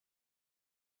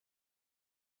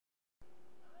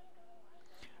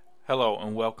Hello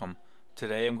and welcome.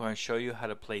 Today I'm going to show you how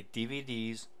to play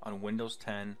DVDs on Windows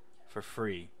 10 for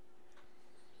free.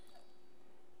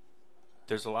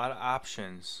 There's a lot of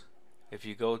options if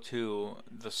you go to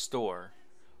the store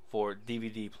for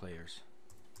DVD players.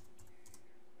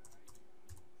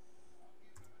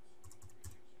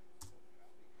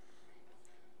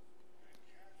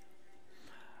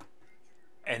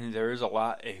 And there is a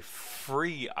lot of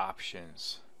free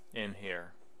options in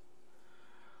here.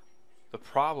 The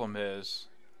problem is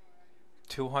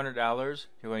 $200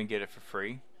 you're going to get it for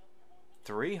free.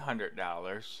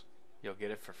 $300 you'll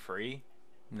get it for free.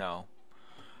 No.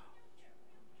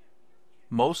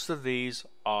 Most of these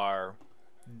are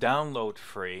download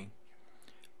free,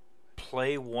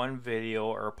 play one video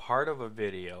or part of a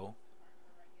video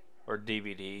or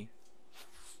DVD,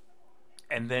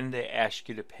 and then they ask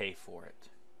you to pay for it.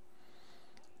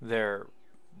 They're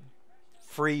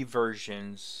free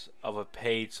versions of a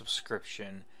paid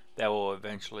subscription that will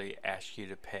eventually ask you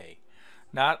to pay.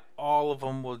 Not all of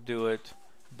them will do it,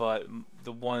 but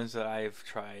the ones that I've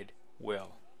tried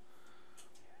will.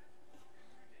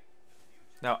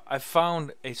 Now, I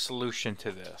found a solution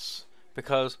to this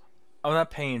because I'm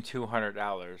not paying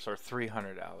 $200 or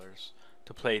 $300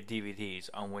 to play DVDs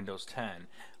on Windows 10,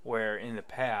 where in the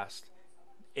past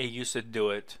it used to do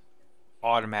it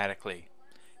automatically.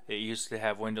 It used to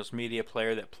have Windows Media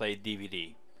Player that played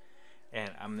DVD,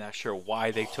 and I'm not sure why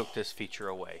they took this feature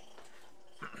away.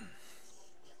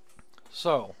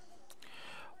 So,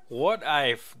 what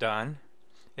I've done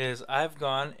is I've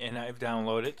gone and I've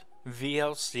downloaded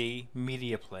VLC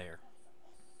Media Player.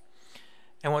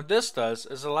 And what this does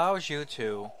is allows you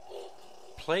to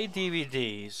play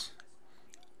DVDs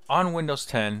on Windows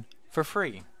 10 for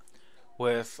free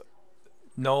with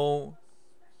no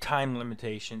time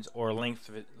limitations or length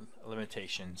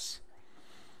limitations.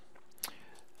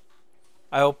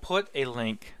 I'll put a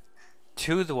link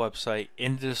to the website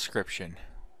in the description.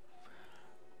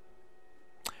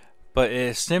 But it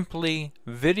is simply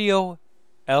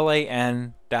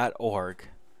videolan.org.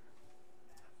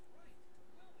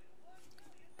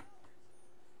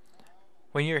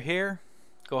 When you're here,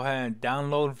 go ahead and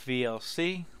download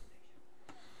VLC.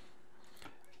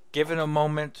 Give it a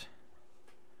moment.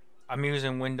 I'm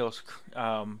using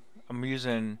I'm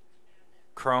using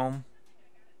Chrome.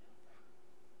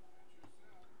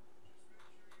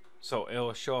 So it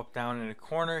will show up down in the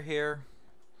corner here.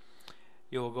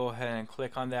 You will go ahead and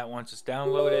click on that once it's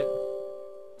downloaded.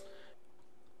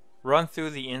 Run through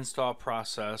the install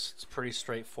process. It's pretty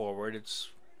straightforward.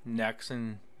 It's next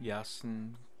and yes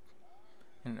and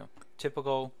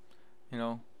typical,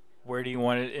 where do you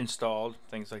want it installed,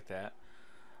 things like that.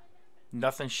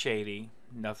 Nothing shady,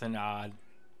 nothing odd,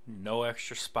 no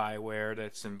extra spyware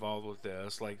that's involved with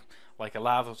this, like a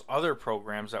lot of those other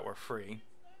programs that were free.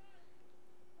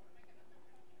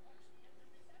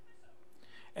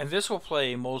 And this will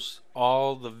play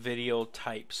all the video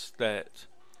types that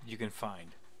you can find.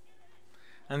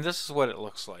 And this is what it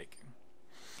looks like.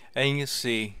 And you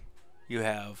see you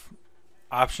have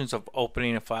options of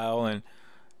opening a file and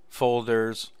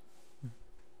folders in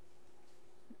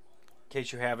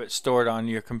case you have it stored on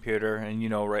your computer and you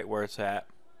know right where it's at.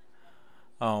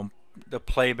 The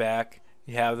playback,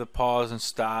 you have the pause and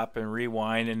stop and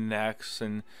rewind and next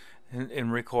and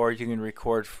record. You can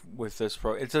record with this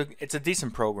it's a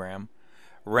decent program.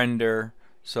 Render,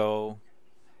 so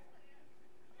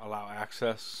allow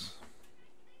access.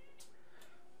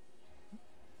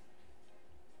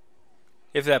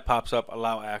 If that pops up,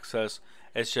 allow access,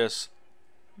 it's just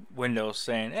Windows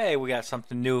saying, hey, we got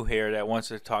something new here that wants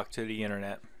to talk to the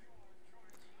internet.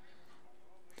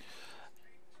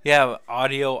 You have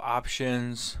audio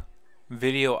options,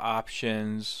 video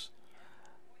options.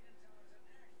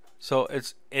 So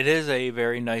it is a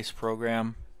very nice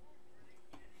program.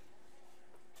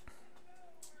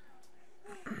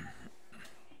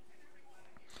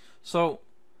 So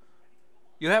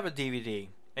you have a DVD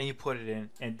and you put it in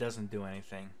and it doesn't do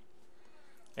anything.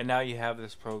 And now you have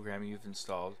this program you've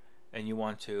installed and you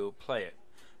want to play it.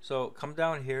 So come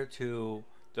down here to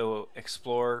the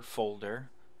Explorer folder.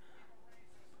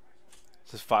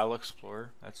 This is File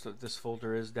Explorer. That's what this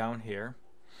folder is down here.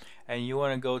 And you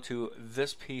want to go to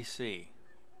this PC.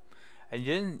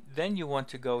 And then you want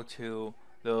to go to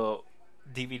the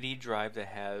DVD drive that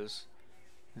has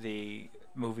the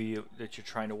movie that you're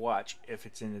trying to watch, if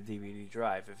it's in the DVD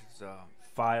drive. If it's a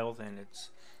file, then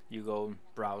you go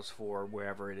browse for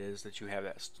wherever it is that you have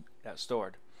that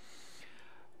stored.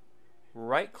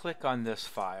 Right click on this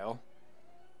file,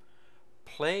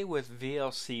 play with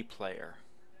VLC Player.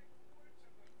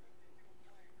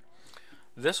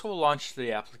 This will launch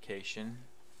the application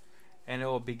and it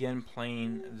will begin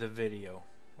playing the video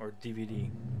or DVD.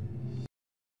 It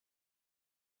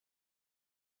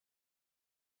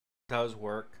does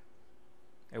work.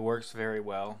 It works very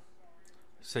well.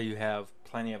 So you have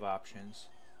plenty of options.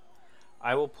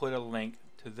 I will put a link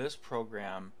to this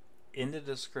program in the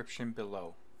description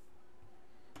below.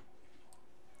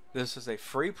 This is a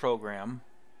free program.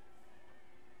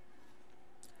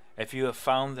 If you have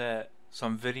found that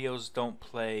some videos don't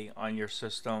play on your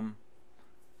system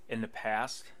in the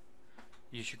past,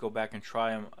 you should go back and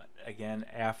try them again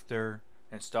after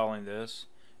installing this.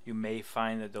 You may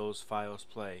find that those files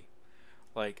play.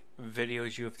 Like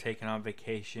videos you have taken on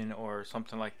vacation or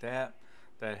something like that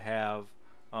that have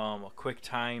a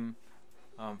QuickTime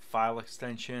file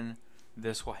extension,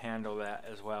 this will handle that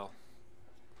as well.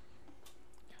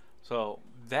 So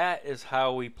that is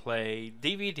how we play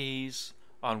DVDs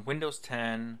on Windows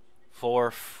 10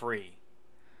 for free.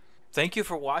 Thank you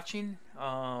for watching.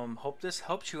 Hope this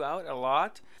helps you out a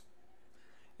lot.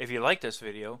 If you like this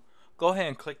video, go ahead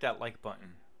and click that like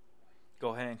button. Go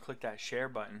ahead and click that share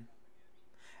button.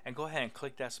 And go ahead and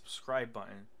click that subscribe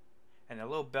button. And the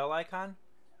little bell icon,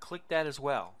 click that as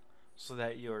well, so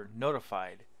that you're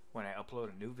notified when I upload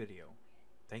a new video.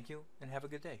 Thank you and have a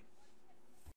good day.